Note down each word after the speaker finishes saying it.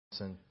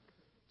And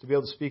to be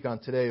able to speak on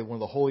today, one of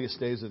the holiest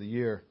days of the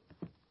year,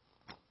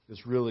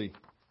 is really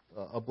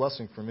a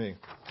blessing for me.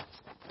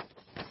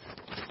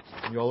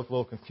 You all look a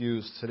little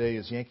confused. Today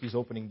is Yankees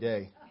opening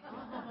day.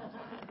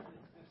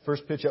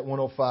 First pitch at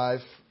 1:05,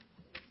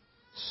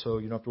 so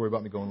you don't have to worry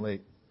about me going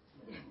late.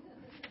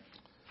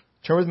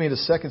 Turn with me to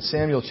 2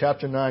 Samuel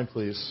chapter 9,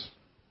 please.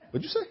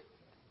 What'd you say?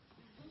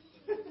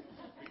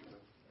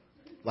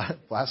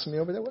 Blasphemy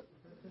over there? What?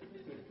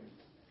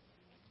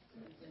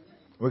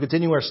 We're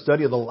continuing our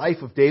study of the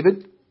life of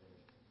David,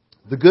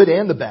 the good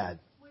and the bad.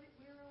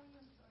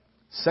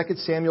 2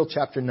 Samuel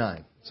chapter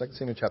 9. 2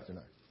 Samuel chapter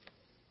 9.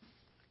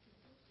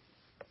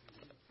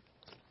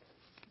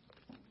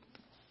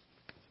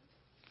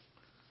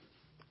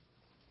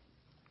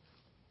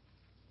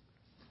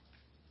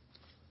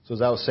 So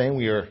as I was saying,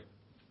 we are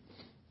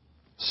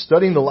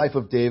studying the life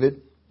of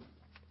David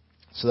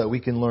so that we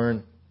can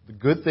learn the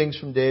good things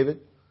from David.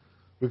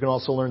 We can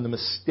also learn the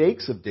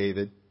mistakes of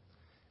David.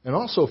 And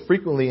also,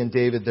 frequently in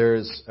David,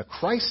 there's a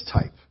Christ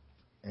type.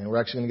 And we're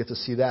actually going to get to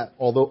see that,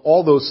 although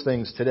all those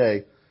things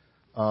today,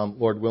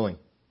 Lord willing.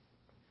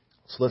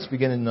 So let's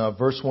begin in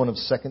verse 1 of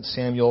 2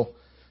 Samuel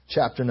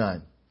chapter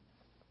 9.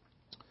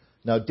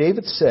 Now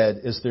David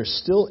said, "Is there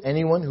still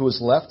anyone who is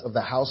left of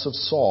the house of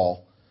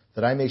Saul,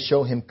 that I may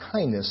show him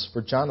kindness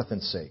for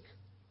Jonathan's sake?"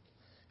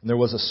 And there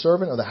was a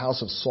servant of the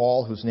house of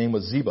Saul whose name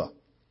was Ziba.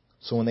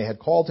 So when they had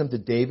called him to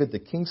David, the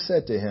king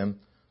said to him,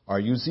 "Are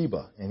you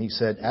Ziba?" And he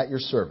said, "At your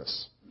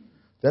service."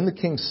 Then the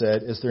king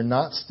said, "Is there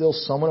not still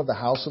someone of the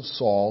house of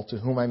Saul to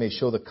whom I may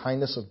show the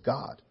kindness of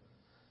God?"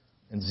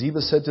 And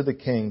Ziba said to the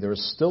king, "There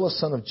is still a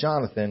son of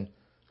Jonathan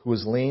who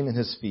is lame in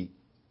his feet."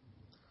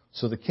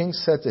 So the king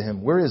said to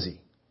him, "Where is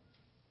he?"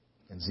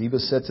 And Ziba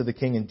said to the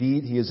king,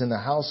 "Indeed, he is in the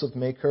house of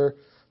Machir,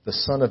 the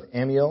son of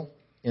Ammiel,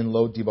 in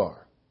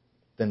Lo-debar."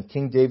 Then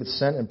King David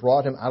sent and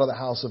brought him out of the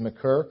house of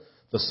Machir,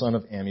 the son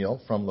of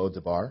Ammiel, from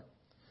Lo-debar.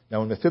 Now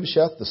when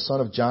Mephibosheth, the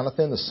son of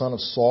Jonathan, the son of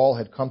Saul,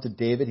 had come to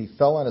David, he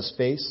fell on his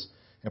face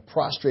and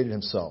prostrated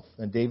himself.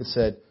 And David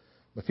said,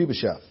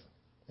 "Mephibosheth."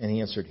 And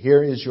he answered,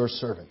 "Here is your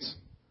servant."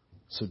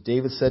 So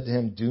David said to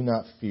him, "Do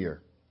not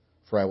fear,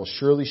 for I will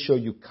surely show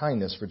you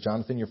kindness for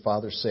Jonathan your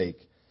father's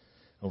sake,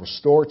 and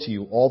restore to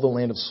you all the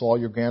land of Saul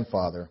your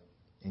grandfather,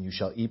 and you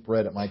shall eat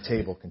bread at my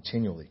table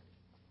continually."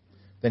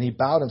 Then he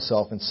bowed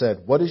himself and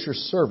said, "What is your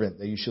servant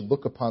that you should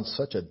look upon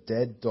such a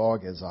dead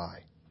dog as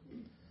I?"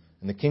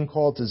 And the king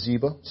called to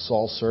Ziba,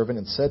 Saul's servant,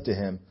 and said to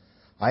him,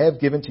 "I have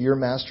given to your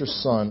master's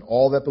son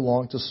all that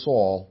belonged to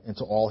Saul and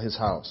to all his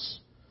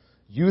house.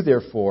 You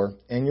therefore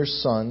and your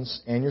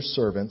sons and your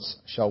servants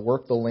shall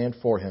work the land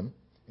for him,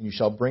 and you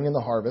shall bring in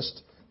the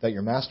harvest, that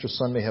your master's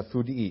son may have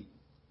food to eat.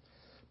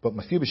 But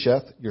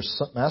Mephibosheth, your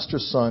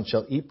master's son,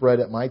 shall eat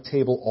bread at my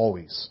table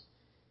always."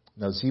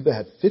 Now Ziba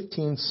had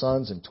 15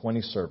 sons and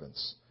 20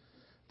 servants.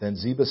 Then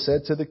Ziba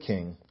said to the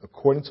king,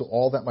 "According to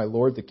all that my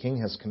lord the king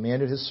has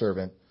commanded his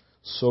servant,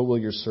 so will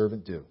your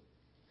servant do.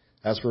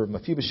 As for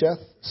Mephibosheth,"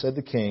 said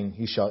the king,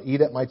 "he shall eat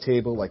at my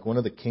table like one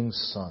of the king's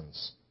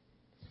sons."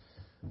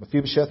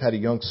 Mephibosheth had a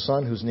young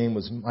son whose name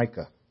was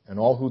Micah, and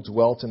all who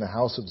dwelt in the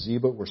house of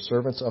Ziba were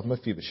servants of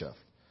Mephibosheth.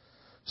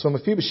 So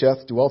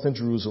Mephibosheth dwelt in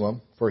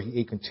Jerusalem, for he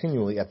ate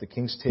continually at the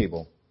king's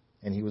table,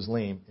 and he was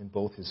lame in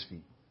both his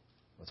feet.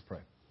 Let's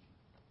pray.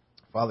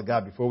 Father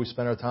God, before we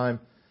spend our time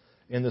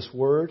in this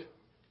word,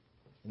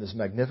 in this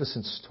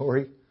magnificent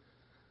story,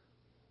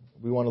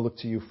 we want to look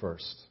to you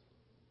first.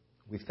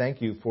 We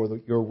thank you for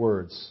your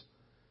words,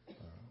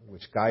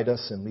 which guide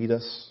us and lead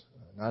us,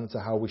 not into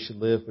how we should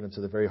live, but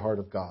into the very heart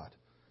of God.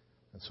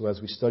 And so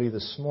as we study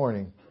this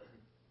morning,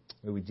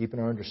 may we deepen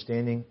our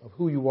understanding of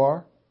who you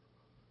are,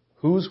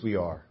 whose we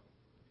are,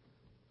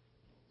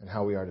 and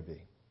how we are to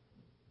be.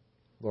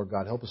 Lord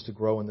God, help us to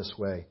grow in this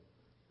way.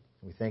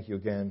 And we thank you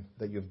again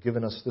that you have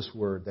given us this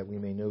word that we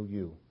may know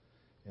you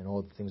and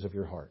all the things of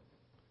your heart.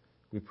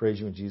 We praise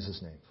you in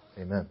Jesus' name.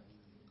 Amen.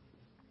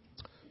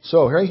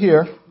 So right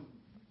here,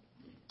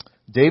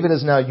 David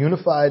has now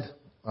unified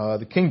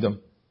the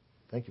kingdom.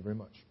 Thank you very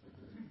much.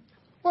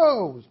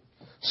 Whoa!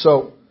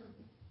 So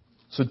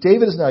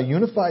David has now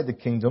unified the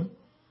kingdom.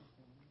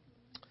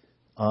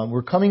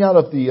 We're coming out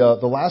of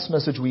the last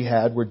message we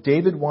had where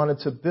David wanted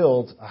to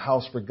build a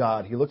house for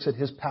God. He looks at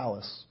his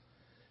palace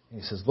and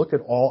he says, "Look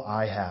at all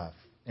I have."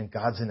 And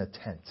God's in a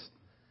tent.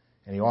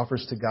 And he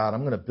offers to God,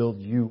 "I'm going to build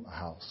you a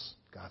house."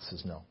 God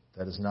says, "No,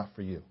 that is not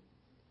for you."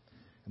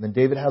 And then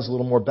David has a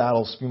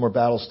few more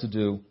battles to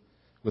do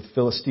with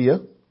Philistia.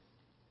 And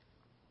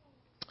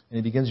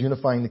he begins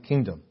unifying the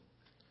kingdom.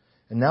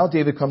 And now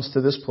David comes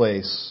to this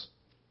place,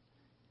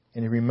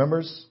 and he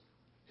remembers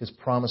his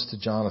promise to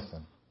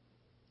Jonathan.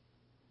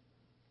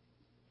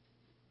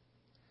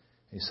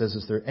 He says,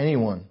 "Is there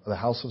anyone of the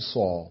house of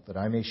Saul that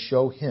I may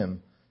show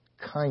him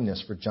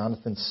kindness for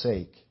Jonathan's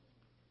sake?"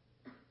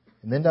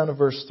 And then down to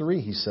verse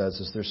 3, he says,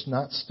 "Is there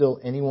not still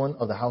anyone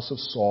of the house of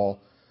Saul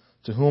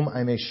to whom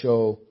I may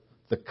show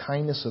the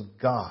kindness of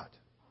God?"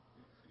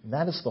 And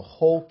that is the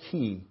whole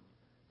key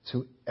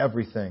to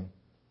everything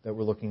that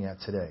we're looking at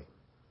today.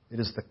 It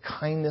is the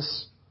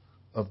kindness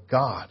of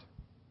God.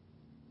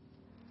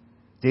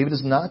 David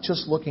is not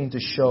just looking to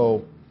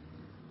show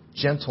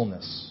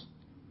gentleness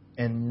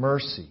and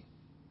mercy.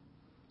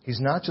 He's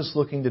not just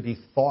looking to be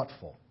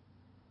thoughtful.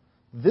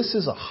 This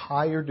is a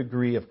higher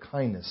degree of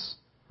kindness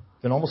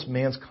than almost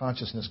man's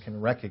consciousness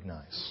can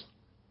recognize.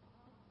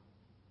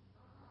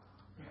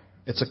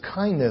 It's a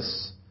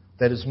kindness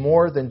that is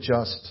more than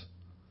just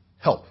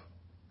help.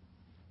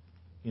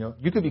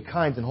 You could be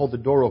kind and hold the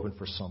door open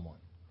for someone.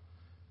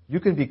 You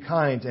can be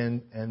kind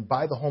and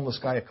buy the homeless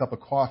guy a cup of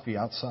coffee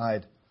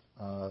outside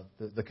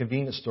the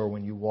convenience store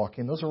when you walk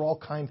in. Those are all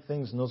kind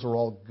things, and those are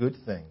all good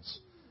things.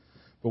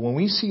 But when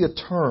we see a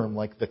term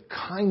like the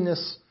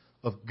kindness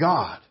of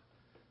God,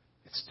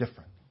 it's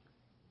different.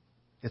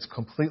 It's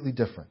completely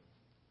different.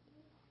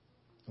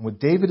 And what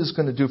David is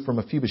going to do for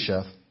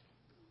Mephibosheth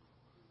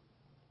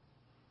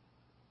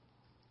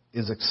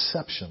is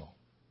exceptional.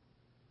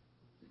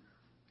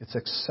 It's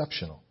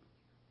exceptional.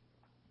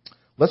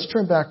 Let's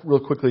turn back real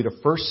quickly to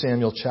 1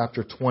 Samuel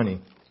chapter 20,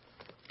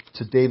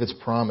 to David's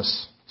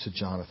promise to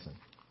Jonathan.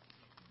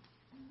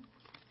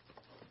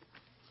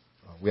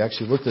 We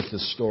actually looked at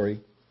this story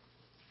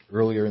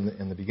earlier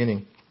in the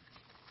beginning.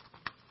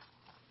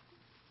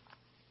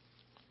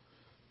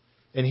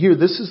 And here,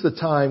 this is the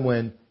time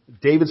when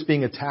David's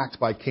being attacked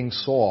by King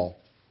Saul,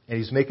 and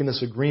he's making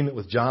this agreement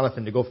with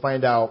Jonathan to go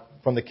find out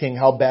from the king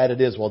how bad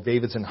it is while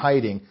David's in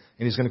hiding,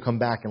 and he's going to come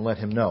back and let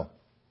him know.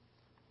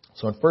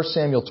 So in 1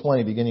 Samuel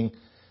 20, beginning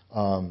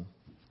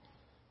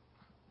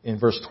in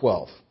verse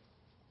 12,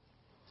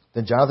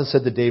 then Jonathan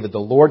said to David, "The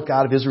Lord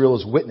God of Israel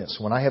is witness.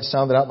 When I have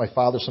sounded out my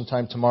father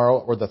sometime tomorrow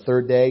or the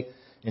third day,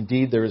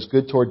 indeed there is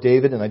good toward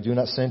David, and I do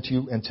not send to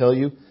you and tell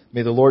you.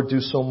 May the Lord do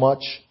so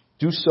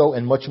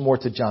and much more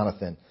to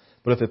Jonathan.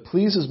 But if it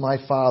pleases my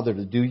father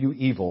to do you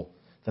evil,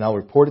 then I will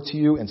report it to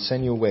you and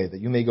send you away,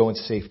 that you may go in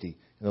safety.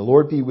 And the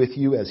Lord be with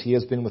you as he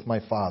has been with my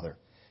father.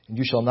 And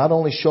you shall not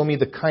only show me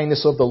the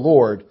kindness of the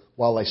Lord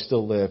while I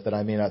still live, that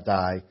I may not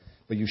die,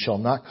 but you shall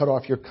not cut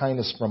off your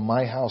kindness from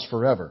my house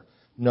forever.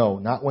 No,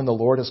 not when the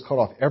Lord has cut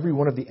off every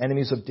one of the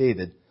enemies of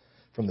David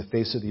from the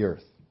face of the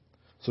earth."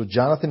 So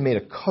Jonathan made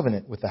a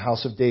covenant with the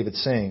house of David,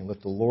 saying,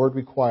 "Let the Lord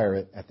require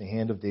it at the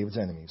hand of David's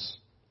enemies."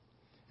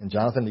 And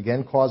Jonathan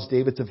again caused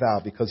David to vow,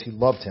 because he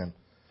loved him,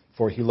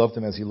 for he loved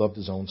him as he loved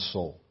his own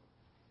soul.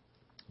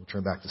 We'll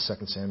turn back to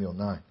 2 Samuel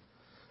 9.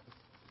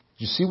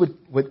 Do you see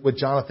what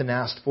Jonathan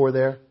asked for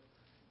there?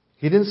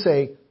 He didn't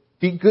say,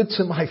 "Be good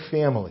to my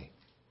family.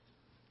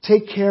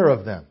 Take care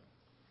of them."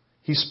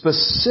 He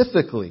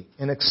specifically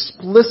and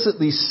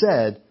explicitly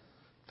said,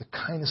 "The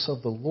kindness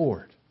of the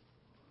Lord."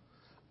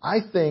 I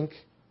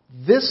think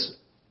this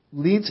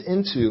leads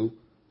into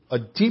a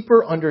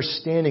deeper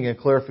understanding and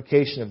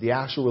clarification of the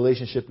actual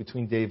relationship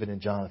between David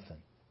and Jonathan.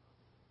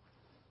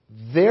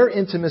 Their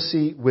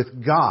intimacy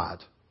with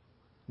God,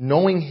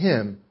 knowing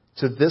Him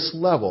to this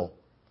level,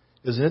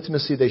 is an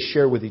intimacy they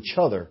share with each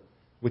other,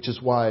 which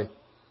is why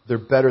they're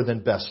better than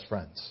best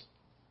friends.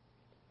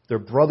 They're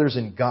brothers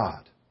in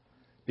God,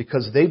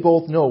 because they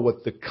both know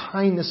what the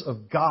kindness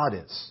of God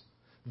is.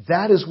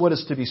 That is what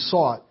is to be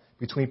sought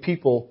between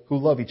people who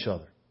love each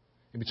other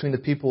and between the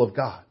people of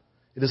God.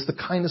 It is the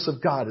kindness of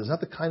God. It is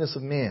not the kindness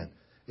of man.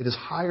 It is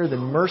higher than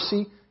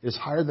mercy. It is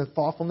higher than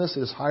thoughtfulness.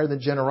 It is higher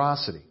than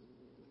generosity.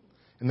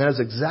 And that is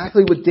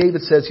exactly what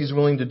David says he's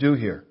willing to do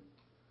here.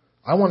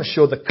 I want to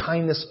show the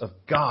kindness of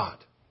God.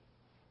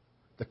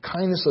 The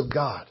kindness of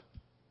God.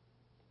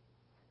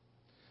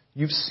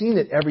 You've seen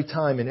it every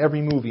time in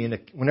every movie. And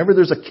whenever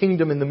there's a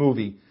kingdom in the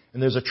movie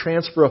and there's a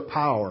transfer of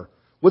power,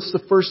 what's the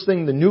first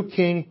thing the new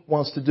king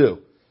wants to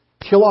do?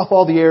 Kill off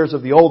all the heirs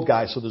of the old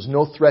guy so there's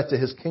no threat to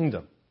his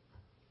kingdom.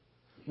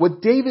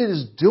 What David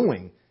is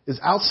doing is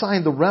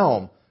outside the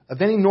realm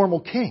of any normal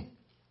king.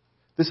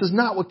 This is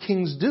not what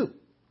kings do.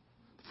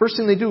 The first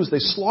thing they do is they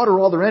slaughter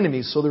all their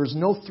enemies so there is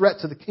no threat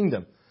to the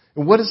kingdom.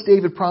 And what is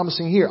David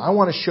promising here? I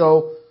want to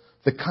show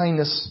the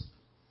kindness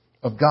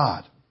of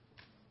God.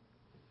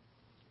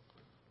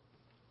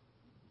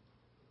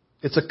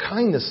 It's a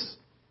kindness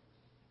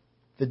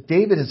that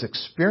David has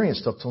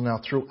experienced up till now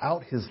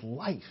throughout his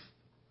life.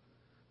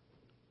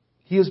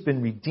 He has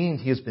been redeemed.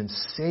 He has been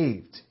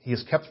saved. He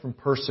is kept from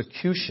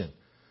persecution.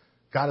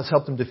 God has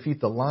helped him defeat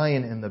the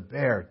lion and the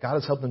bear. God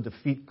has helped him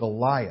defeat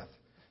Goliath.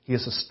 He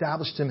has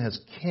established him as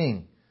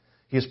king.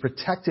 He has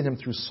protected him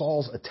through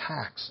Saul's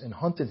attacks and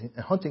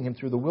hunting him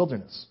through the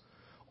wilderness.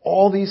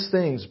 All these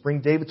things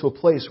bring David to a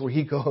place where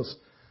he goes,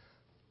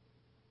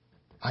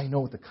 I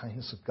know what the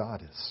kindness of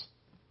God is.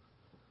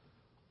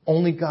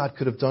 Only God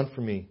could have done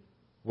for me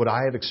what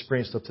I have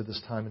experienced up to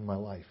this time in my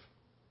life.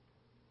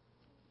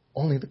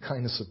 Only the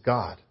kindness of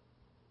God.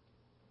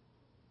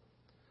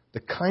 The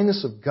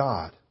kindness of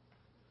God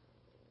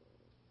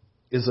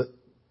is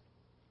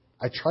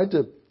I tried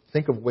to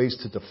think of ways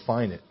to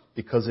define it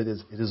because it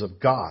is of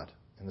God.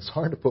 And it's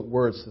hard to put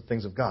words to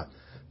things of God.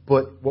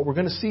 But what we're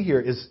going to see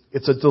here is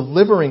it's a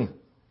delivering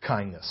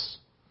kindness.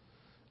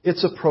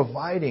 It's a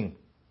providing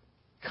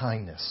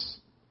kindness.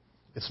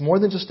 It's more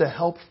than just a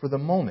help for the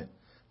moment.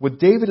 What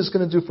David is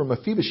going to do for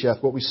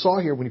Mephibosheth, what we saw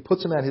here when he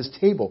puts him at his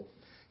table,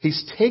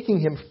 he's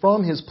taking him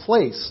from his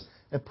place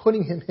and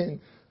putting him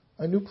in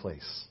a new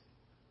place.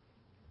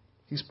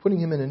 He's putting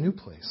him in a new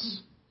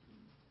place.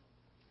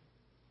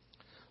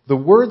 The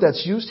word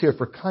that's used here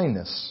for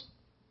kindness,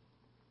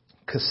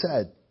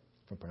 chesed,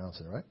 if I'm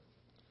pronouncing it right,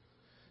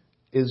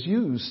 is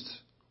used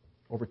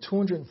over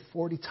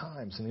 240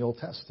 times in the Old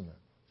Testament.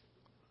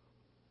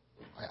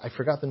 I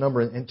forgot the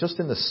number, and just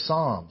in the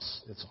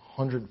Psalms, it's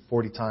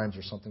 140 times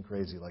or something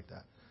crazy like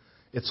that.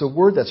 It's a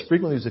word that's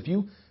frequently used.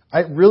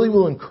 I really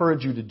will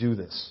encourage you to do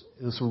this.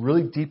 This will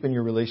really deepen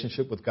your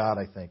relationship with God,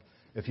 I think.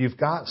 If you've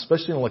got,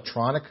 especially an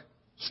electronic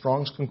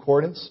Strong's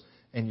Concordance,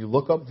 and you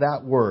look up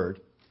that word,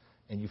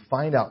 and you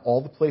find out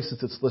all the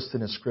places it's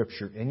listed in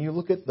Scripture, and you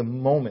look at the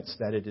moments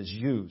that it is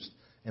used,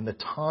 and the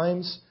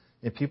times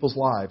in people's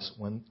lives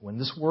when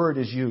this word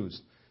is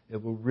used,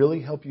 it will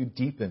really help you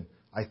deepen,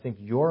 I think,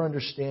 your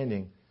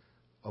understanding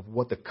of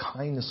what the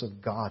kindness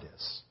of God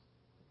is.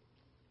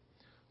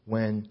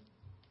 When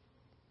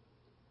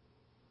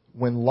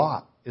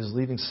Lot is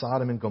leaving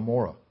Sodom and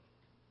Gomorrah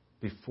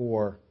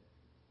before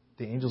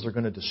the angels are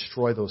going to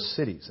destroy those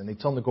cities, and they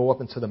tell him to go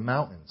up into the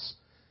mountains,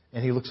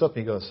 and he looks up and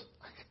he goes,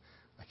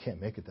 I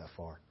can't make it that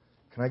far.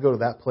 Can I go to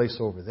that place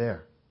over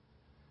there?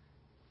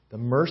 The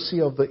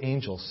mercy of the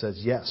angel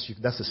says, yes,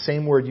 that's the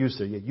same word used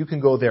there. You can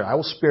go there. I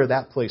will spare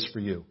that place for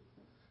you,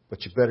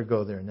 but you better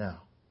go there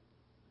now.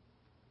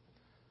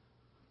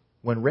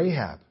 When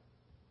Rahab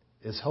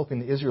is helping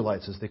the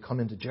Israelites as they come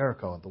into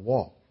Jericho at the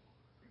wall,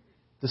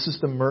 this is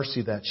the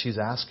mercy that she's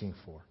asking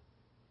for.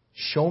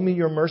 Show me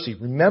your mercy.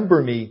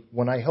 Remember me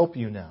when I help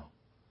you now.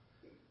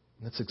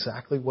 And that's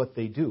exactly what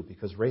they do,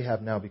 because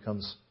Rahab now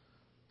becomes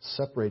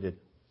separated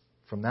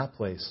from that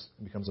place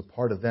and becomes a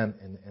part of them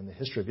and the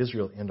history of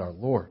Israel and our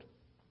Lord.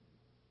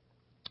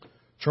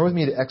 Turn with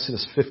me to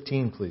Exodus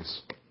 15,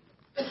 please.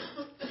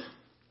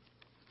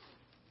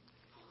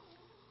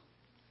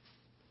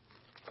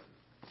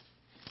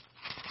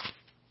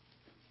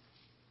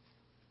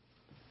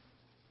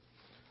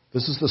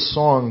 This is the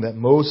song that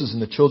Moses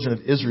and the children of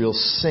Israel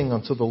sing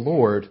unto the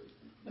Lord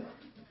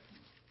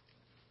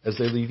as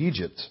they leave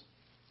Egypt.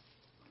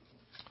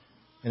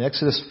 In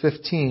Exodus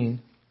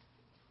 15,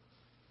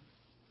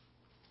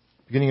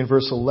 beginning in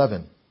verse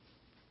 11.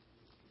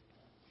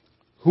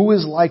 Who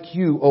is like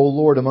you, O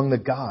Lord, among the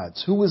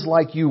gods? Who is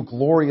like you,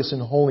 glorious in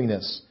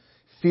holiness,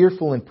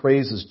 fearful in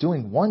praises,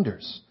 doing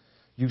wonders?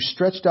 You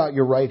stretched out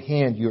your right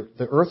hand,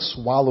 the earth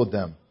swallowed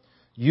them.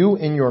 You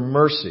in your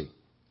mercy,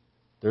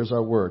 there's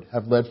our word,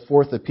 have led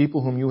forth the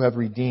people whom you have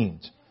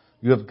redeemed.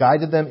 You have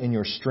guided them in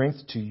your strength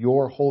to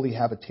your holy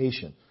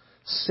habitation.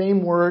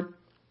 Same word,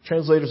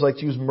 translators like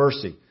to use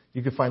mercy.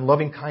 You can find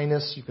loving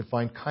kindness, you can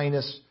find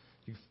kindness,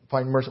 you can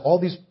find mercy, all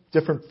these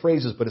different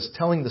phrases, but it's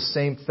telling the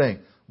same thing.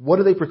 What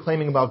are they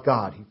proclaiming about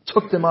God? He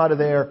took them out of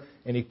there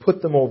and He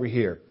put them over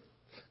here.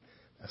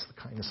 That's the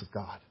kindness of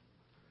God.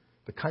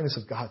 The kindness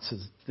of God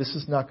says, this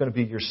is not going to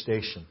be your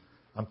station.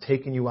 I'm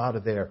taking you out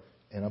of there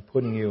and I'm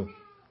putting you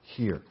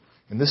here.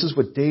 And this is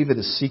what David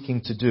is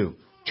seeking to do.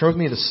 Turn with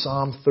me to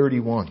Psalm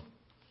 31.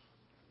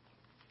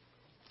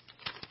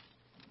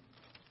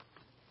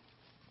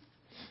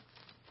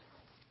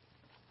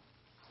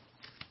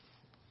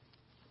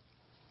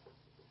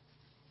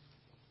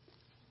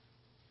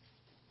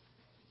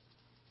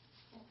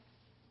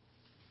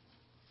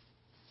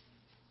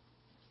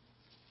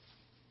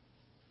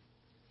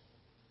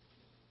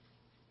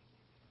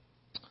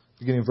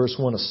 Beginning in verse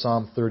 1 of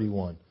Psalm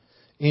 31.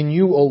 In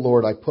you, O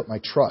Lord, I put my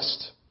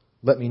trust.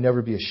 Let me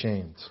never be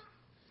ashamed.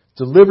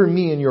 Deliver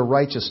me in your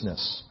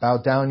righteousness. Bow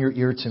down your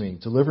ear to me.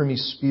 Deliver me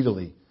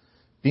speedily.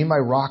 Be my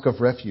rock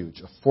of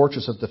refuge, a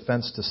fortress of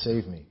defense to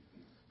save me.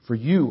 For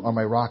you are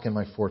my rock and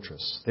my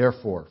fortress.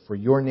 Therefore, for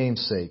your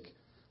name's sake,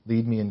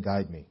 lead me and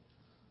guide me.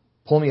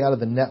 Pull me out of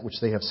the net which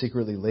they have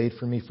secretly laid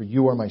for me, for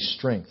you are my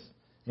strength.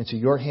 Into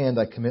your hand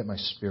I commit my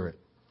spirit.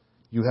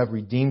 You have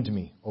redeemed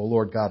me, O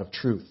Lord God of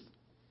truth.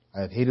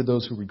 I have hated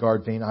those who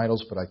regard vain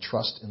idols, but I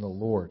trust in the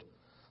Lord.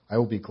 I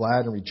will be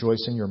glad and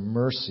rejoice in your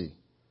mercy,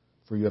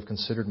 for you have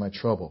considered my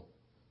trouble.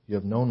 You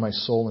have known my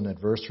soul in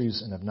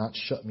adversaries and have not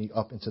shut me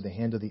up into the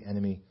hand of the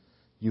enemy.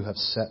 You have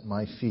set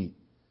my feet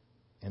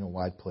in a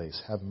wide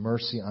place. Have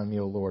mercy on me,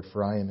 O Lord,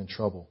 for I am in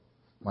trouble.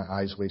 My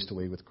eyes waste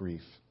away with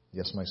grief.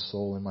 Yes, my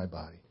soul and my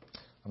body.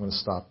 I'm going to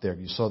stop there.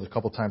 You saw the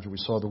couple times where we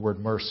saw the word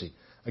mercy.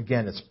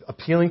 Again, it's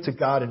appealing to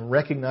God and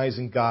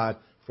recognizing God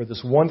for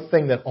this one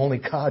thing that only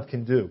God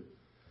can do.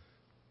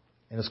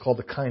 And it's called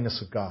the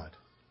kindness of God.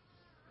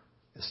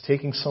 It's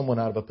taking someone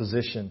out of a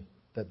position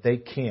that they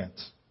can't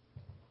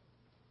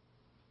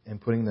and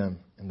putting them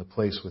in the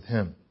place with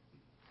Him.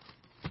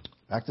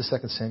 Back to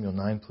 2 Samuel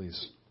 9,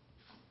 please.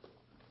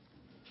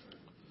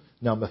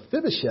 Now,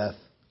 Mephibosheth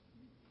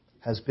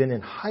has been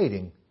in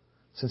hiding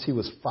since he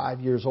was 5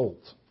 years old.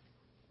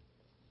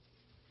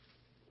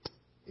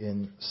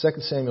 In 2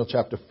 Samuel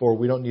chapter 4,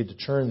 we don't need to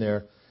turn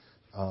there,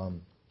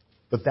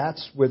 but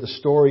that's where the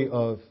story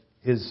of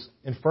his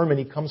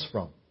infirmity comes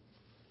from.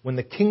 When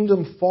the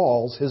kingdom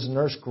falls, his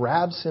nurse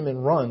grabs him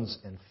and runs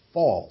and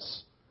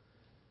falls.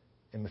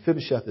 And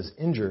Mephibosheth is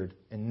injured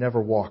and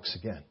never walks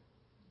again.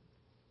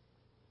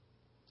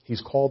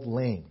 He's called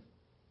lame.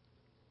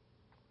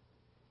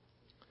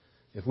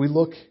 If we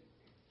look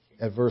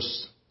at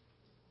verse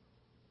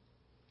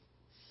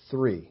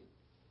 3,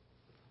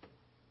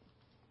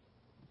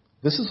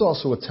 this is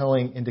also a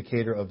telling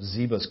indicator of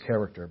Ziba's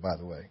character, by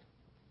the way.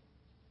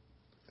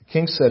 The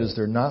king said, "Is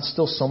there not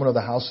still someone of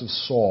the house of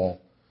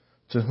Saul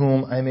to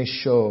whom I may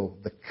show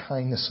the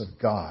kindness of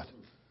God?"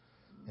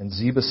 And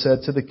Ziba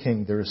said to the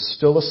king, "There is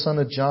still a son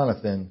of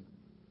Jonathan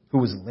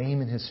who is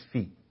lame in his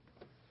feet."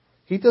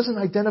 He doesn't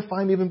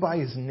identify him even by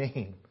his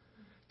name.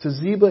 To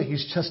Ziba,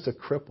 he's just a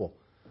cripple.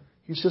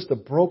 He's just a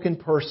broken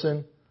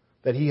person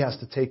that he has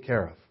to take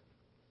care of.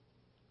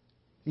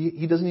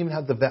 He doesn't even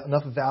have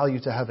enough value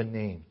to have a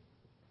name.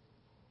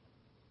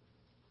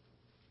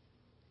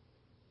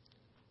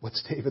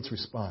 What's David's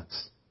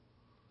response?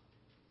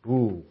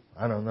 "Ooh,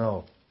 I don't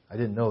know. I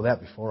didn't know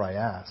that before I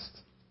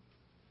asked."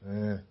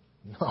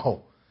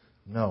 No,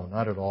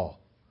 not at all.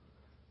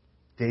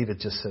 David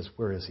just says,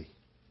 "Where is he?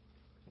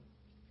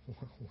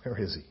 Where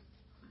is he?"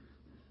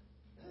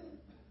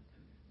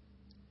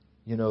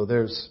 You know,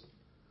 there's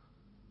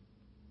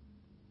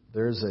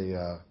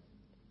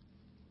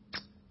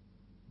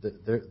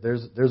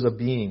a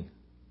being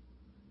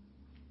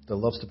that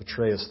loves to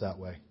portray us that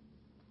way.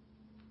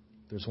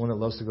 There's one that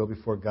loves to go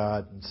before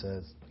God and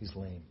says, "He's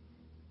lame.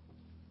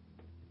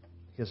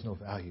 He has no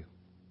value.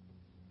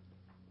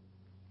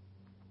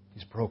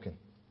 He's broken.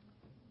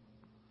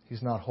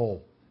 He's not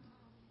whole."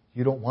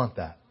 You don't want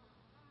that.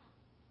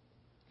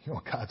 You know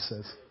what God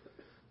says?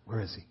 "Where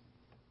is he?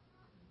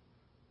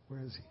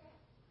 Where is he?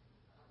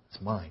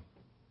 It's mine.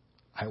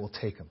 I will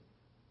take him.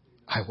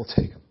 I will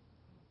take him."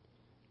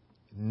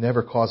 It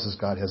never causes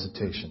God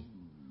hesitation.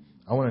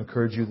 I want to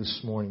encourage you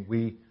this morning.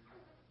 We're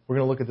going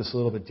to look at this a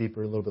little bit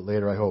deeper, a little bit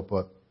later, I hope.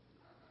 But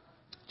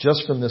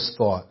just from this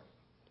thought,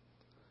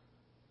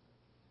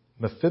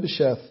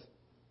 Mephibosheth's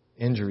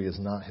injury is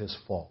not his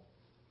fault,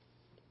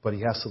 but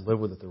he has to live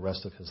with it the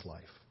rest of his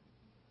life.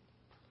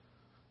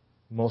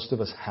 Most of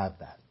us have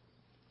that,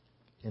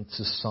 and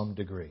to some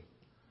degree.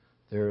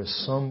 There is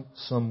some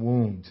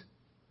wound.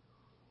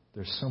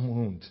 There's some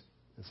wound.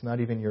 It's not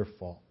even your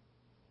fault.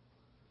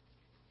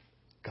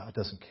 God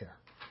doesn't care.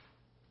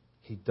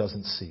 He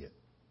doesn't see it.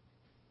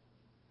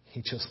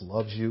 He just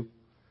loves you,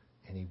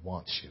 and He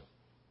wants you.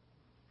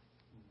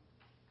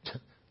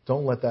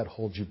 Don't let that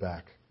hold you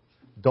back.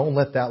 Don't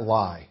let that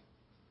lie.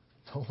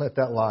 Don't let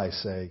that lie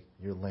say,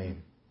 "You're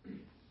lame.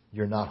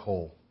 You're not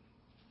whole."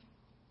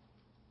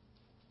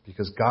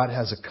 Because God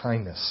has a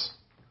kindness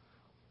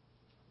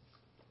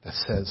that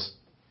says,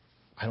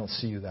 "I don't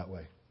see you that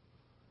way.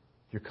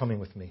 You're coming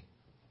with me.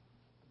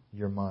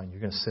 You're mine.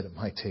 You're going to sit at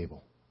my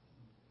table."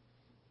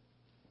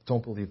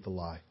 Don't believe the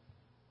lie.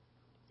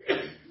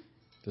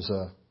 There's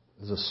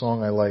a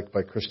song I like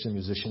by a Christian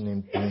musician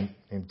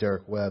named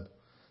Derek Webb,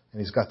 and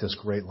he's got this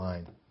great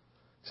line.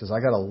 He says, "I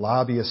got a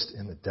lobbyist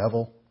in the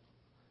devil,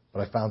 but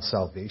I found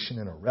salvation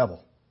in a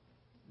rebel."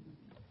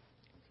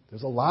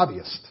 There's a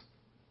lobbyist,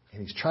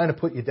 and he's trying to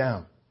put you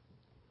down.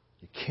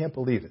 You can't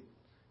believe it.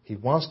 He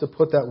wants to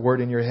put that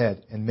word in your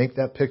head and make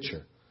that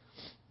picture.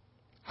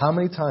 How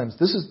many times?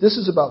 This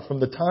is about from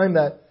the time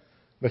that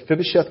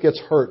Mephibosheth gets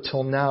hurt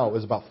till now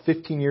is about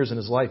 15 years in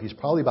his life. He's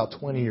probably about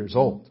 20 years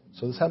old.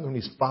 So this happened when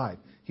he's 5.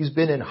 He's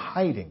been in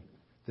hiding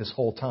this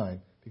whole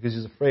time because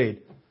he's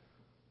afraid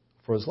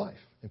for his life.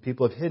 And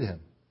people have hid him.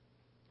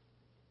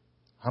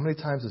 How many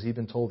times has he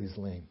been told he's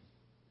lame?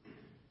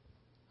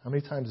 How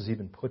many times has he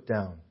been put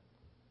down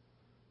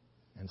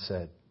and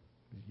said,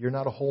 "You're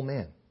not a whole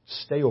man.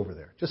 Stay over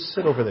there. Just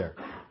sit over there.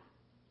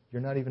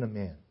 You're not even a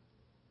man."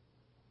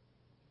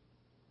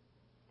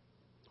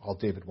 All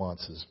David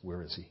wants is,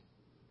 "Where is he?"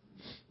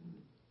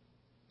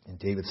 And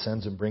David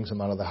sends and brings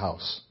him out of the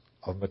house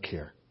of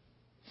Machir.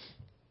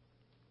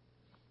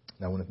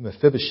 Now when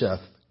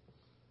Mephibosheth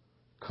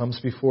comes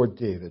before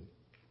David,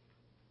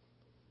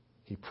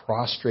 he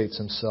prostrates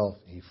himself,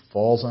 he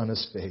falls on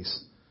his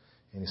face,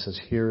 and he says,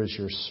 "Here is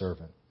your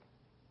servant."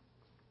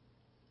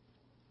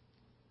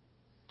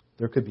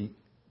 There could be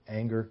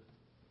anger.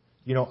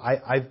 You know,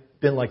 I've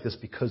been like this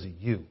because of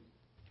you.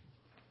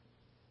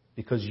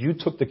 Because you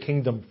took the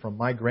kingdom from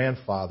my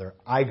grandfather,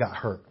 I got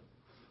hurt.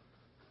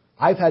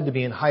 I've had to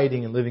be in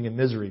hiding and living in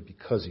misery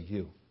because of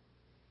you.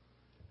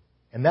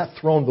 And that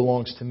throne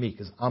belongs to me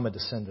because I'm a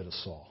descendant of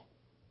Saul.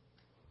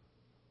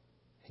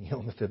 And you know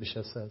what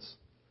Mephibosheth says?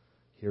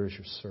 "Here is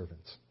your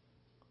servant."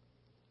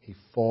 He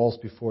falls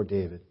before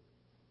David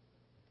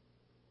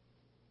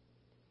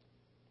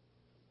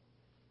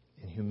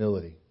in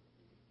humility.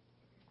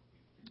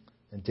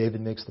 And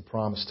David makes the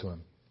promise to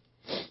him.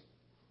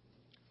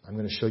 "I'm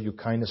going to show you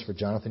kindness for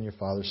Jonathan your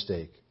father's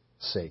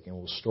sake, and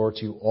will restore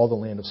to you all the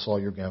land of Saul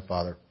your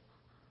grandfather.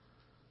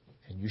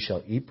 And you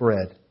shall eat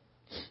bread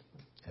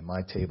at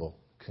my table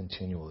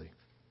continually."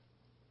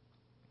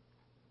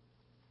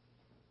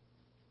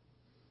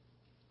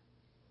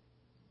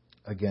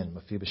 Again,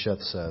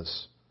 Mephibosheth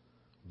says,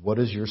 "What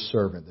is your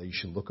servant that you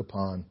should look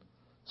upon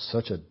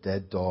such a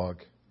dead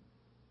dog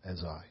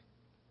as I?"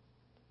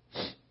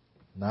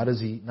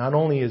 Not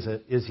only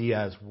is he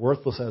as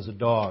worthless as a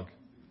dog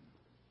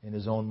in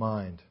his own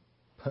mind,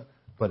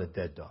 but a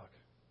dead dog.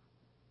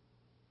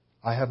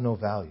 I have no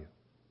value.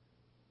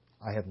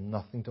 I have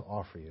nothing to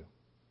offer you.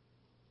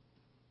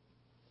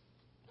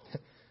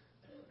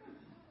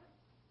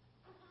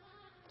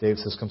 David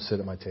says, come sit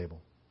at my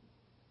table.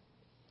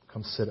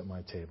 Come sit at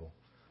my table.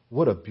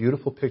 What a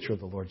beautiful picture of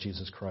the Lord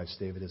Jesus Christ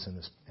David is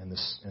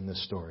in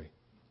this story.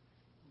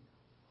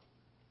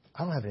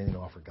 I don't have anything to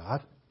offer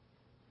God.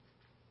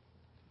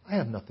 I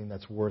have nothing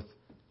that's worth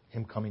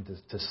him coming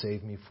to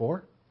save me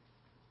for.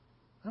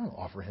 I don't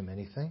offer him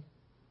anything.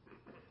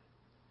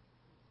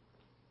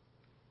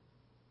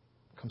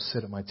 Come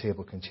sit at my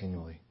table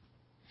continually.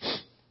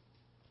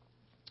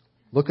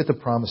 Look at the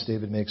promise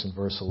David makes in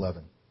verse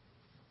 11.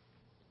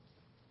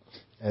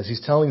 As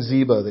he's telling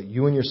Ziba that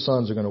you and your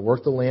sons are going to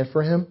work the land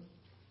for him,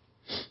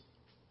 he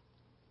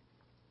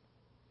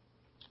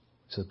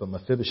says, but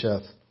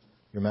Mephibosheth,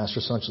 your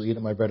master's son, shall eat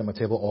at my bread at my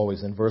table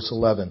always. In verse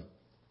 11,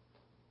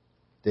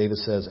 David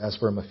says, as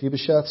for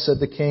Mephibosheth,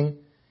 said the king,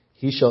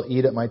 he shall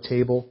eat at my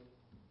table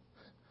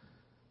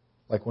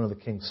like one of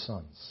the king's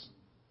sons.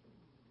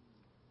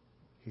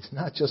 He's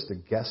not just a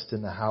guest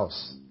in the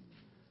house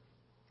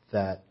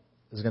that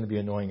is going to be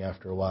annoying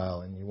after a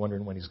while and you're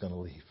wondering when he's going to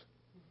leave.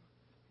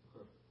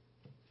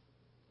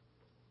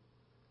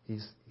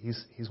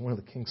 He's one of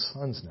the king's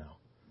sons now.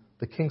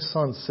 The king's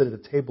sons sit at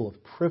a table of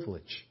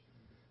privilege.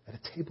 At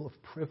a table of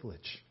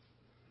privilege.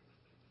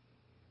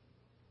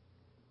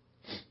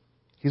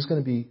 He's going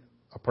to be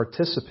a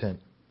participant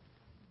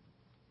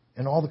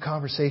in all the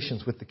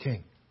conversations with the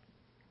king.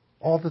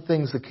 All the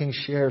things the king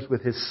shares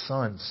with his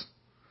sons.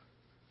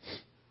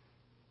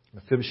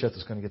 Mephibosheth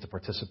is going to get to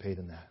participate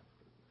in that.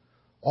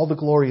 All the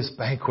glorious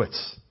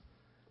banquets.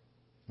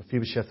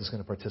 Mephibosheth is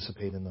going to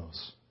participate in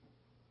those.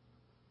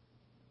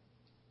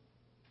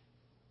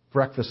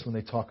 Breakfast, when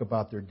they talk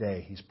about their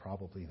day, he's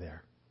probably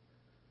there.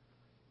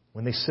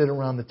 When they sit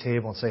around the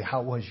table and say,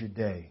 how was your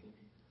day?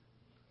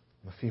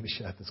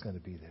 Mephibosheth is going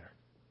to be there.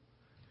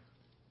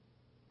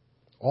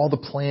 All the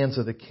plans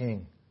of the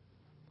king,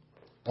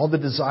 all the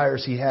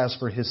desires he has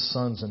for his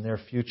sons and their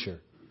future,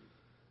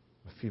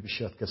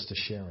 Mephibosheth gets to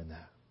share in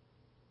that.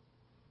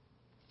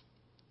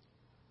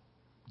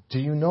 Do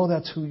you know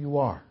that's who you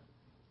are?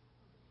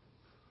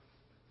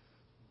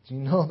 Do you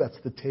know that's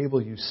the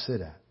table you sit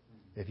at?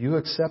 If you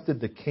accepted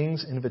the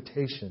king's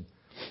invitation,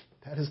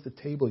 that is the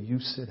table you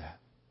sit at.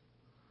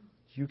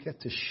 You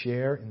get to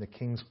share in the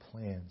king's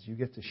plans. You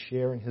get to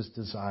share in his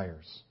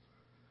desires.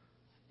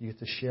 You get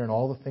to share in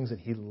all the things that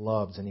he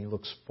loves and he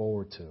looks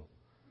forward to.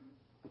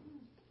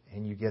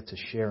 And you get to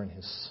share in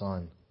his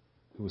son,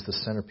 who is the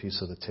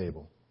centerpiece of the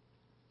table.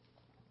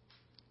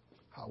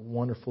 How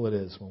wonderful it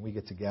is when we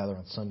get to gather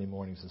on Sunday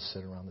mornings and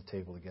sit around the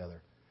table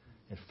together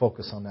and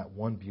focus on that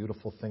one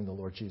beautiful thing, the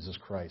Lord Jesus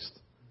Christ.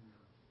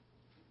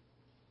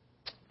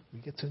 We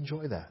get to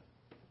enjoy that.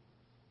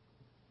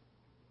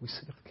 We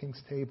sit at the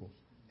king's table,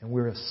 and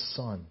we're a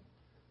son.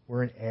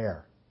 We're an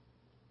heir.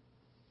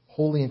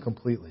 Wholly and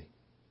completely.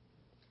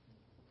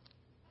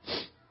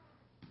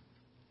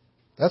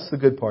 That's the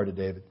good part of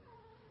David.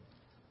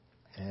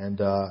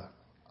 And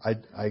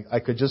I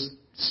could just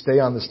stay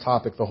on this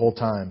topic the whole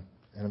time,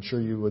 and I'm sure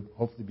you would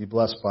hopefully be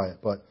blessed by it.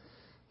 But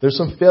there's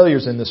some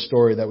failures in this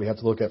story that we have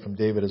to look at from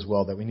David as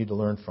well that we need to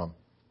learn from.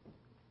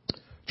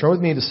 Turn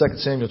with me to 2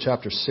 Samuel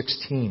chapter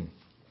 16.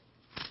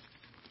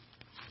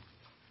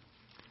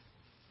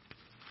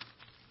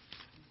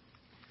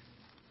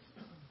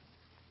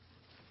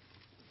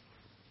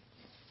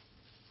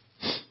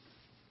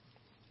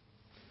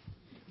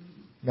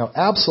 Now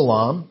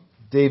Absalom,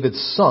 David's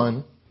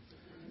son,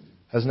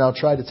 has now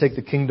tried to take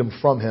the kingdom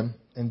from him,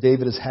 and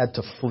David has had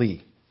to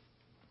flee.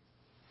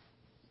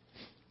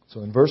 So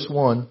in verse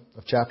 1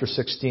 of chapter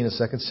 16 of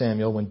 2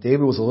 Samuel, when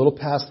David was a little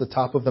past the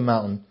top of the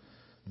mountain,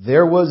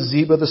 there was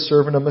Ziba the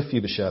servant of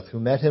Mephibosheth, who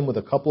met him with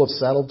a couple of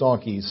saddled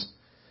donkeys,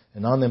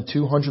 and on them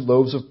 200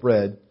 loaves of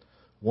bread,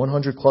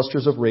 100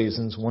 clusters of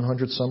raisins,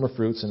 100 summer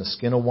fruits, and a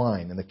skin of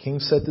wine. And the king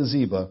said to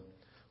Ziba,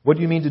 what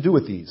do you mean to do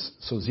with these?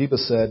 So Ziba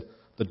said,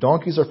 the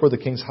donkeys are for the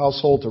king's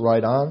household to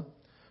ride on,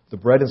 the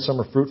bread and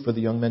summer fruit for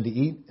the young men to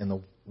eat, and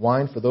the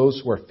wine for those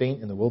who are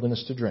faint in the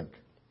wilderness to drink.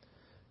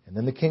 And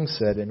then the king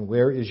said, and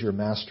where is your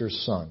master's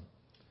son?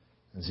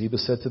 And Ziba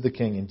said to the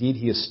king, indeed,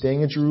 he is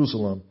staying in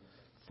Jerusalem,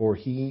 for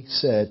he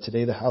said,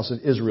 today the house of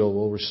Israel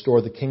will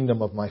restore the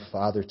kingdom of my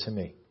father to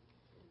me.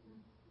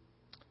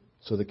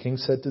 So the king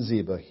said to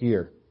Ziba,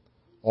 here,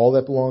 all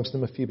that belongs to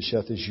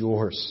Mephibosheth is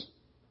yours.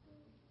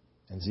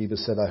 And Ziba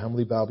said, I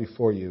humbly bow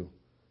before you,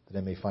 that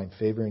I may find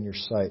favor in your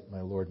sight,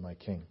 my lord, my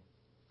king.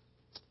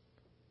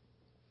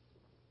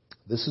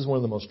 This is one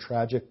of the most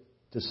tragic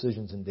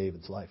decisions in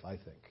David's life, I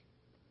think,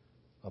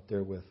 up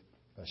there with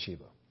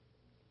Bathsheba.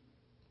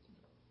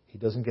 He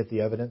doesn't get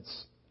the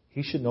evidence.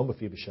 He should know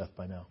Mephibosheth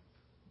by now.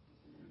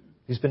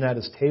 He's been at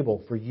his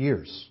table for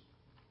years.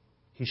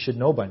 He should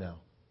know by now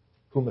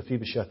who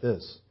Mephibosheth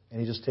is. And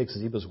he just takes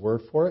Ziba's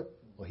word for it.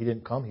 Well, he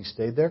didn't come. He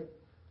stayed there.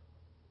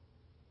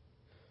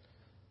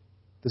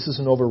 This is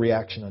an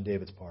overreaction on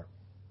David's part.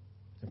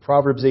 In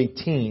Proverbs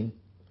 18,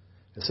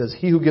 it says,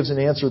 he who gives an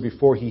answer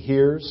before he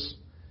hears,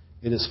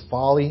 it is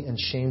folly and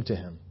shame to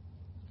him.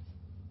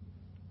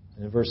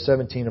 And in verse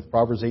 17 of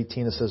Proverbs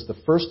 18, it says, the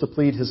first to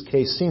plead his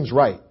case seems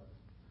right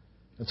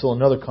until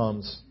another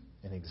comes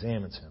and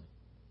examines him.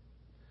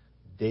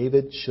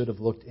 David should have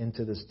looked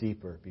into this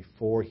deeper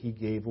before he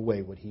gave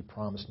away what he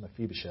promised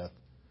Mephibosheth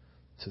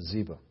to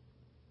Ziba.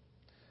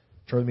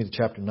 Turn with me to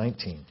chapter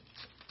 19.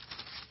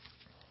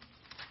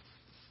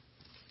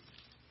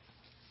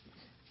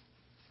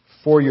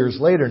 4 years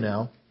later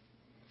now,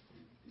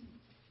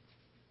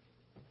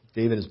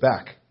 David is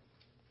back.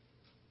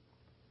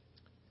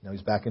 Now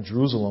he's back in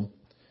Jerusalem.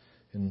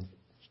 In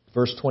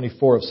verse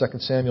 24 of 2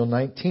 Samuel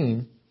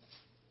 19,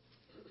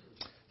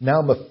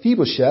 now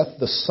Mephibosheth,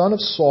 the son of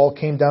Saul,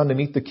 came down to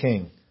meet the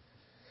king.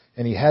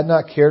 And he had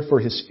not cared for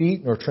his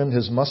feet, nor trimmed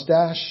his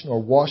mustache,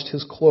 nor washed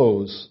his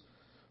clothes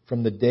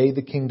from the day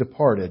the king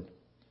departed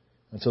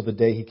until the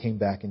day he came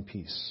back in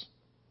peace.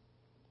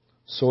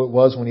 So it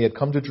was when he had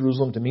come to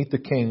Jerusalem to meet the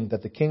king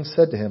that the king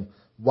said to him,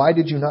 why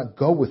did you not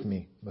go with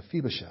me,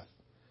 Mephibosheth?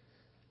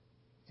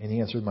 And he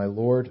answered, my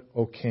lord,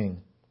 O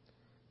king,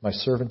 my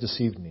servant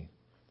deceived me.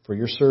 For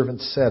your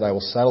servant said, I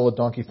will saddle a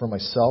donkey for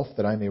myself,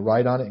 that I may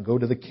ride on it and go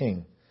to the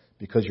king,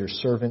 because your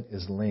servant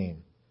is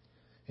lame.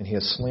 And he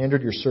has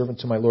slandered your servant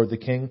to my lord the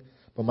king.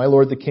 But my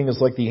lord the king is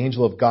like the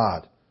angel of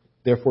God.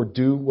 Therefore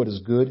do what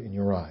is good in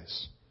your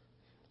eyes.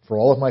 For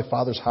all of my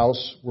father's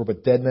house were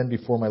but dead men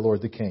before my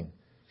lord the king.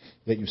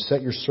 Yet you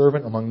set your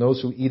servant among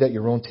those who eat at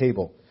your own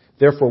table.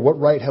 Therefore what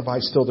right have I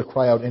still to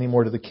cry out any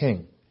more to the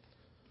king?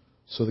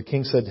 So the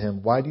king said to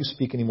him, why do you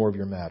speak any more of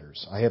your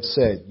matters? I have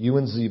said, you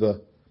and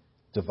Ziba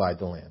divide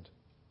the land.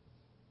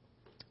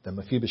 Then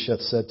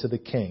Mephibosheth said to the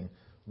king,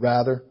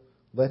 rather,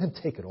 let him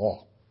take it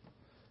all.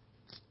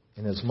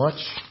 Inasmuch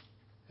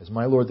as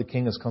my lord the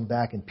king has come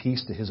back in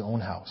peace to his own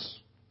house.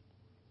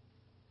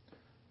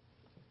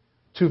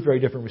 Two very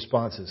different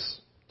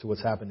responses to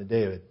what's happened to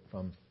David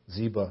from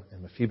Ziba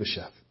and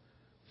Mephibosheth.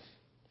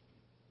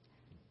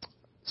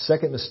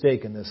 Second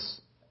mistake in this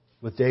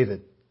with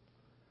David,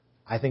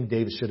 I think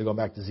David should have gone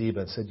back to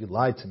Ziba and said, you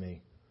lied to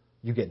me.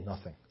 You get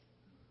nothing.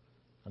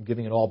 I'm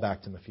giving it all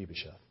back to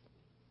Mephibosheth.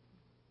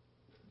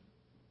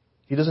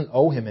 He doesn't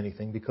owe him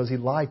anything because he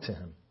lied to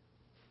him.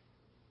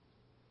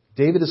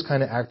 David is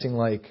kind of acting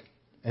like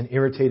an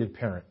irritated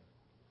parent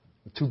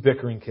with two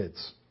bickering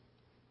kids.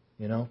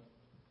 You know?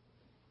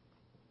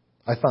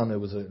 I found it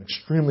was an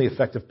extremely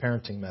effective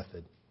parenting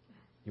method.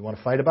 You want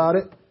to fight about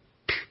it?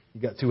 You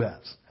got two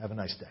halves. Have a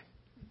nice day.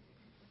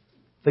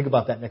 Think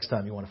about that next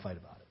time you want to fight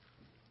about it.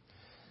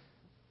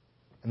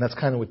 And that's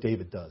kind of what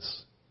David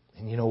does.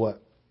 And you know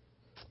what?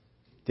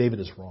 David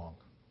is wrong.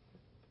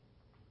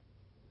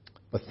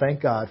 But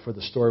thank God for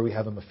the story we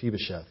have of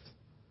Mephibosheth,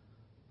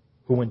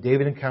 who when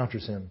David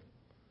encounters him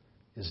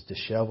is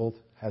disheveled,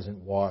 hasn't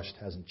washed,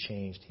 hasn't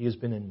changed. He has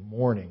been in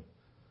mourning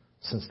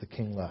since the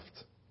king left.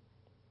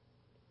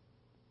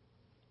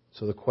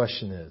 So the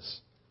question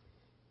is,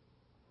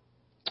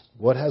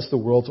 what has the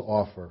world to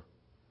offer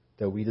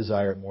that we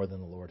desire it more than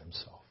the Lord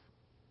himself?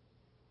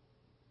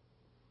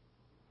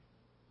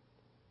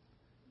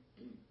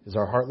 Is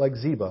our heart like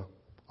Ziba?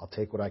 I'll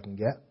take what I can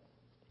get.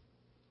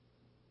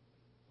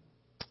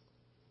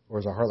 Or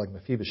is our heart like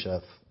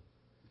Mephibosheth?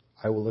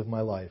 I will live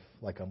my life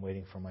like I'm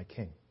waiting for my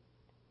king.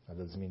 That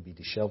doesn't mean be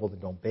disheveled and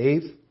don't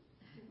bathe.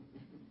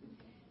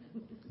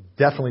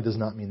 Definitely does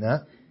not mean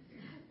that.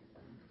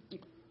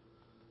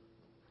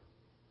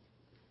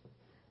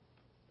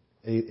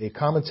 A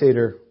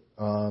commentator,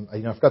 I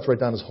forgot to write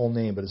down his whole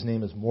name, but his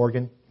name is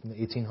Morgan from the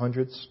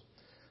 1800s.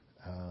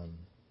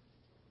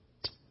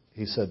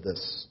 He said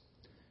this: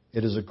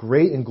 it is a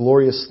great and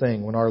glorious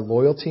thing when our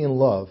loyalty and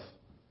love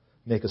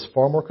make us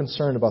far more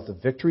concerned about the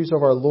victories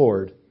of our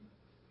Lord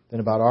than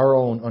about our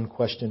own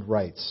unquestioned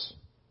rights.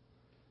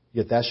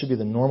 Yet that should be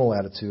the normal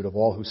attitude of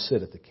all who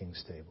sit at the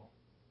king's table.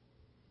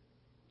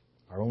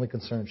 Our only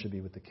concern should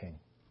be with the king,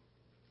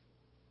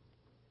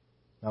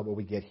 not what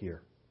we get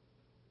here.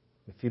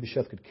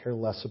 Mephibosheth could care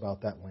less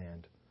about that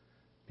land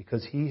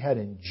because he had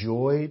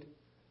enjoyed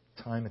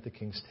time at the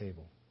king's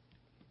table.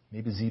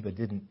 Maybe Ziba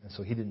didn't, and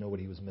so he didn't know what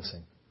he was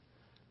missing.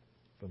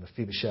 But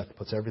Mephibosheth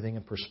puts everything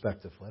in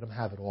perspective. Let him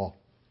have it all.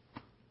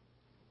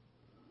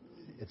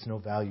 It's no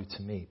value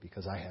to me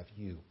because I have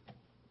you.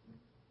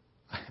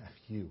 I have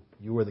you.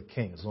 You are the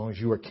king. As long as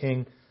you are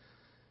king,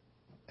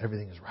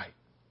 everything is right.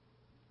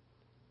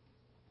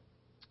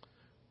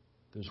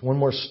 There's one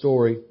more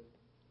story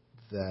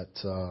that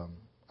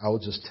I will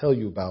just tell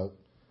you about,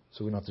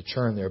 so we don't have to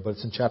turn there, but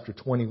it's in chapter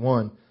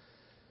 21,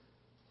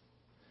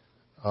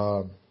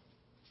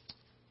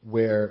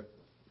 where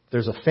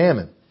there's a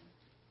famine.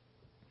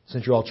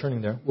 Since you're all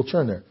turning there, we'll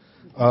turn there.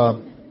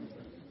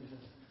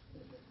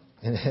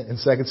 In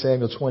 2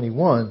 Samuel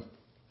 21,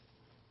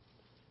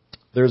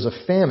 there's a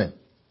famine.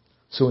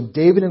 So when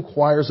David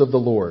inquires of the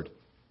Lord,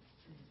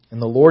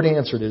 and the Lord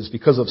answered, it is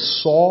because of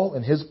Saul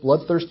and his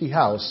bloodthirsty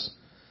house,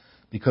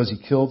 because he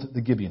killed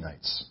the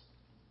Gibeonites.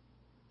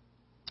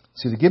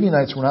 See, the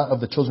Gibeonites were not of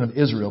the children of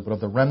Israel, but of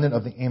the remnant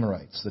of the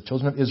Amorites. The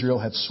children of Israel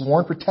had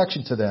sworn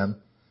protection to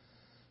them,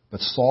 but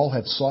Saul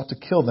had sought to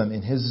kill them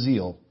in his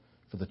zeal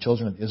for the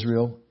children of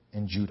Israel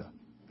and Judah.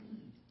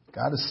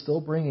 God is still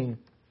bringing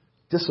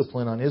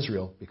discipline on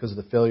Israel because of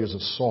the failures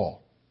of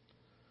Saul.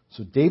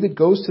 So David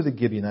goes to the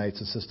Gibeonites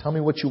and says, tell me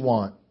what you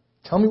want.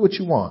 Tell me what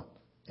you want,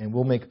 and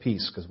we'll make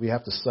peace, because we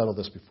have to settle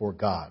this before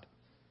God.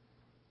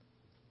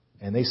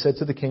 And they said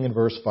to the king in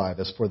verse 5,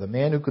 as for the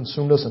man who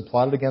consumed us and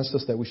plotted against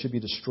us that we should be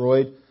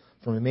destroyed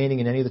from remaining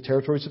in any of the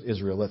territories of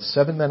Israel, let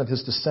 7 men of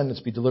his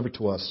descendants be delivered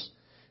to us.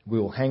 We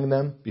will hang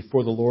them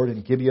before the Lord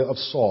in Gibeah of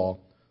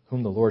Saul,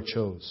 whom the Lord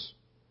chose.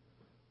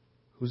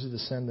 Who's a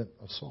descendant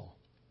of Saul?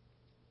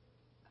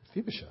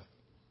 Mephibosheth.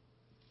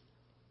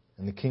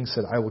 And the king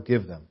said, I will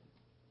give them.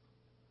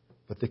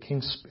 But the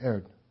king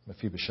spared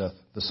Mephibosheth,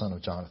 the son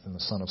of Jonathan, the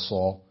son of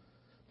Saul,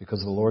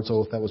 because of the Lord's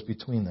oath that was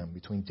between them,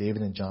 between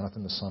David and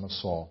Jonathan, the son of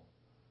Saul.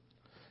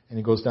 And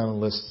he goes down and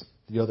lists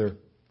the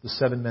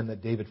 7 men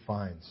that David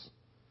finds.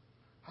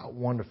 How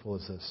wonderful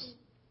is this?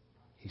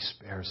 He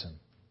spares him.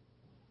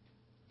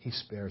 He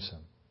spares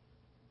him.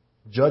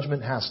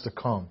 Judgment has to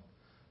come.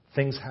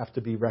 Things have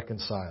to be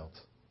reconciled.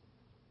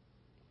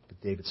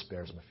 But David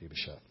spares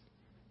Mephibosheth.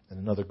 And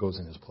another goes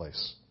in his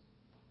place.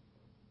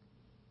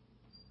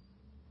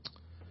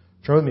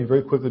 Turn with me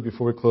very quickly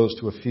before we close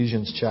to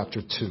Ephesians chapter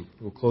 2.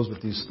 We'll close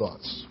with these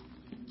thoughts.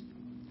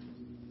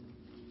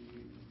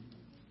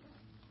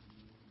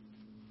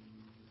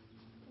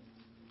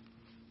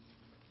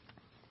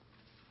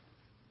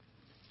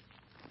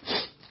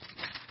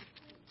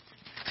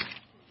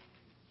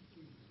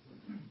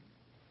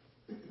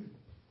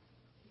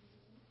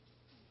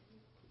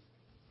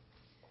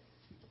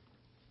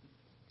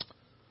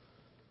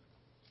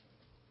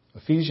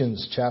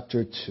 Ephesians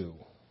chapter 2.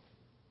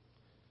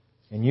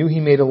 And you he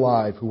made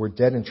alive, who were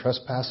dead in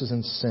trespasses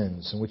and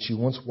sins, in which you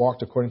once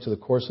walked according to the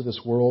course of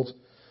this world,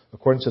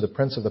 according to the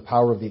prince of the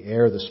power of the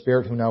air, the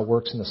spirit who now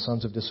works in the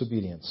sons of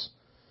disobedience,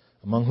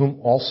 among whom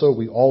also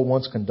we all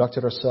once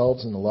conducted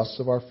ourselves in the lusts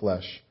of our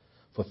flesh,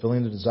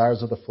 fulfilling the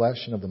desires of the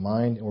flesh and of the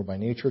mind, and were by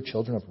nature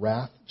children of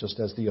wrath, just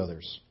as the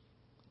others.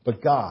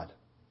 But God,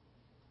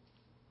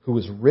 who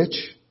is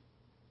rich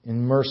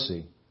in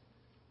mercy,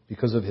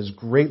 because of his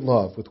great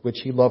love with which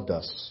he loved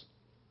us,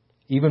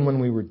 even when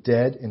we were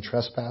dead in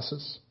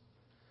trespasses,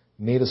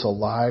 made us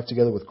alive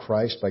together with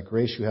Christ. By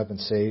grace you have been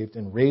saved,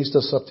 and raised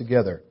us up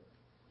together,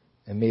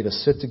 and made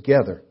us sit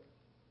together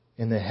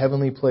in the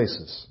heavenly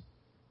places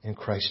in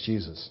Christ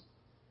Jesus,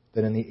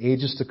 that in the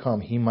ages to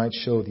come he might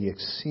show the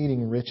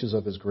exceeding riches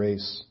of his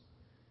grace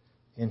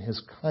in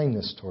his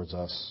kindness towards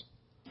us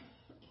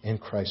in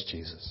Christ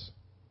Jesus.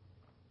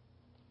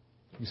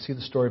 You see,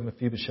 the story of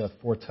Mephibosheth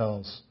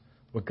foretells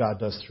what God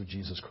does through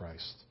Jesus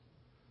Christ.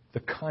 The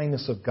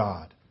kindness of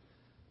God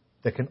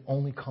that can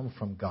only come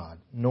from God.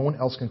 No one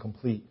else can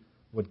complete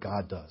what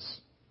God does.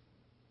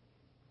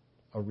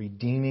 A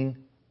redeeming,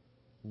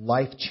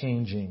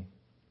 life-changing,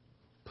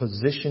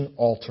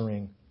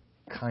 position-altering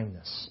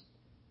kindness.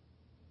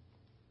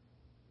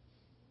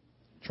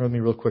 Turn with me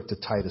real quick to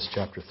Titus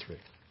chapter 3.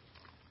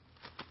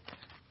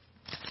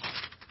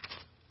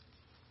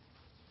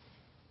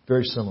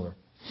 Very similar.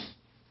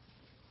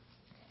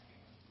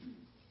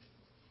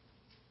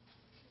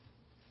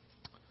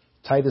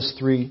 Titus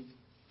 3,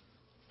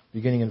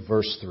 beginning in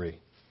verse 3.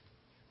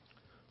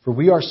 For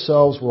we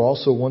ourselves were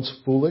also once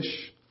foolish,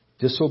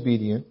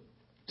 disobedient,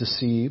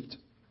 deceived,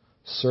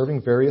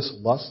 serving various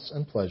lusts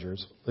and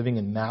pleasures, living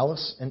in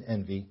malice and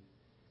envy,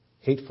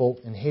 hateful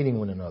and hating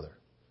one another.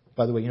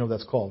 By the way, you know what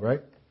that's called, right?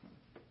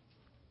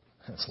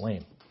 That's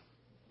lame.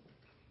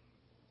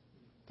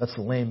 That's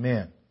the lame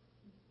man.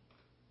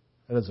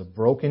 That is a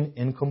broken,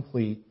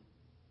 incomplete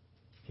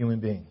human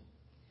being.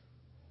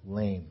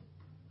 Lame.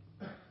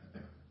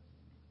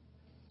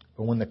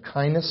 But when the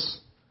kindness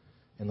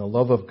and the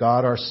love of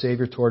God our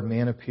Savior toward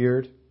man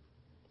appeared,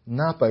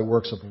 not by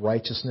works of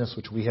righteousness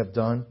which we have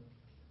done,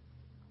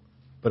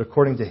 but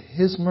according to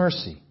his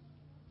mercy,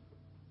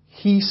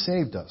 he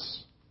saved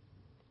us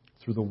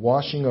through the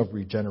washing of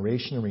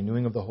regeneration and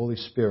renewing of the Holy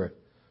Spirit,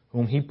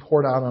 whom he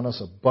poured out on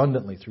us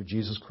abundantly through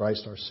Jesus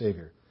Christ our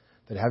Savior,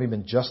 that having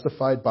been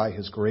justified by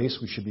his grace,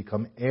 we should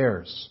become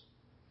heirs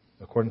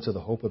according to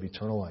the hope of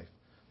eternal life.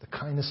 The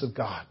kindness of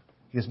God,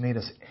 he has made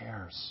us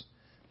heirs.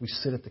 We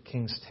sit at the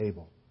King's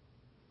table.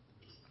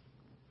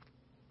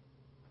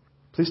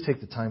 Please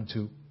take the time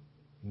to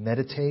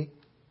meditate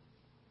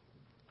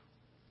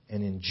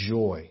and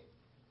enjoy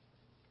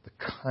the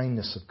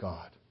kindness of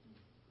God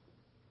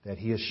that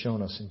he has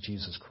shown us in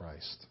Jesus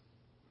Christ.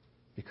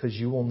 Because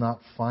you will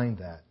not find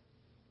that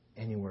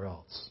anywhere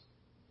else.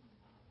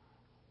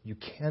 You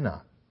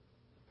cannot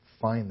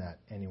find that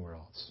anywhere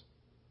else.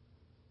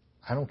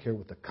 I don't care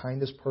what the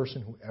kindest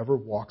person who ever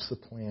walks the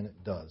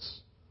planet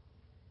does.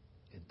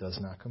 It does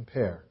not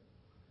compare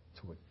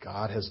to what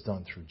God has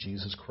done through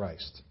Jesus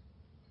Christ.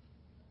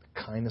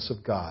 The kindness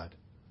of God.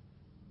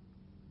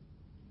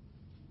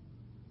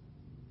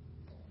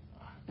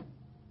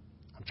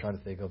 I'm trying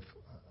to think of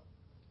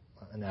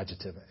an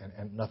adjective,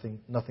 and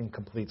nothing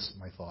completes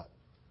my thought.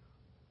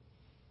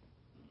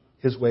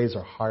 His ways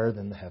are higher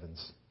than the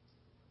heavens.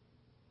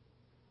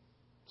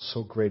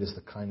 So great is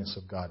the kindness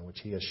of God,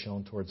 which he has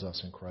shown towards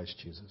us in Christ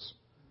Jesus.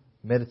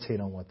 Meditate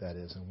on what that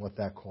is and what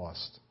that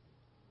cost.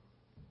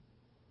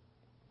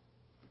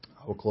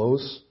 I will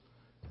close,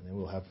 and then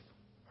we'll have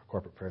our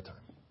corporate prayer time.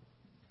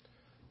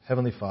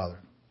 Heavenly Father,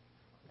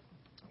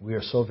 we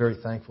are so very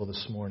thankful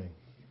this morning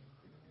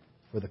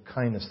for the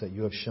kindness that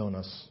you have shown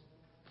us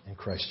in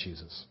Christ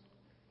Jesus.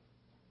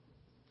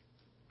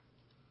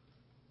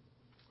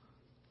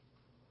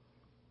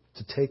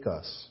 To take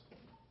us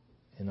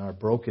in our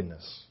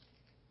brokenness,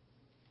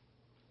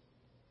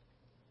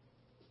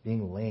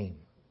 being lame,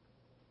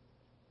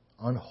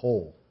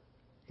 unwhole,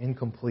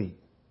 incomplete,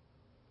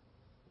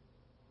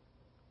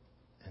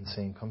 and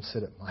saying, come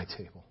sit at my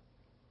table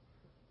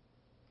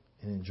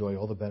and enjoy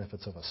all the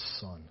benefits of a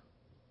son.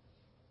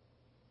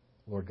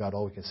 Lord God,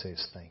 all we can say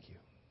is thank you.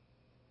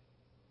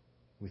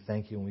 We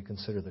thank you and we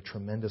consider the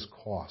tremendous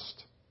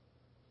cost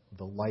of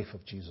the life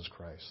of Jesus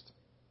Christ,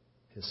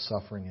 his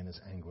suffering and his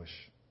anguish,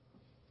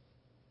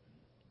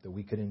 that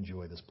we could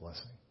enjoy this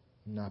blessing,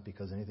 not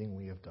because of anything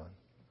we have done,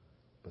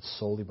 but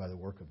solely by the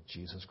work of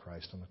Jesus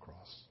Christ on the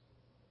cross.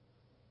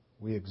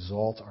 We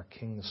exalt our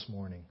King this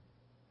morning,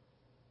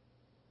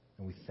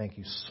 and we thank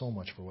you so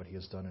much for what he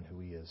has done and who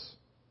he is.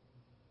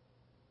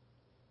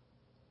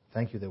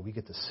 Thank you that we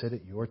get to sit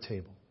at your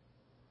table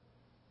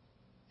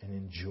and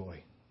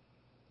enjoy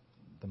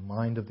the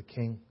mind of the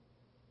King,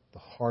 the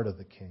heart of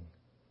the King,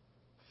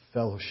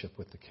 fellowship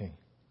with the King.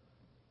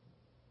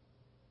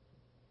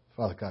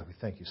 Father God, we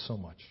thank you so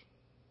much.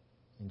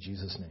 In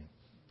Jesus' name,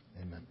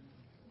 amen.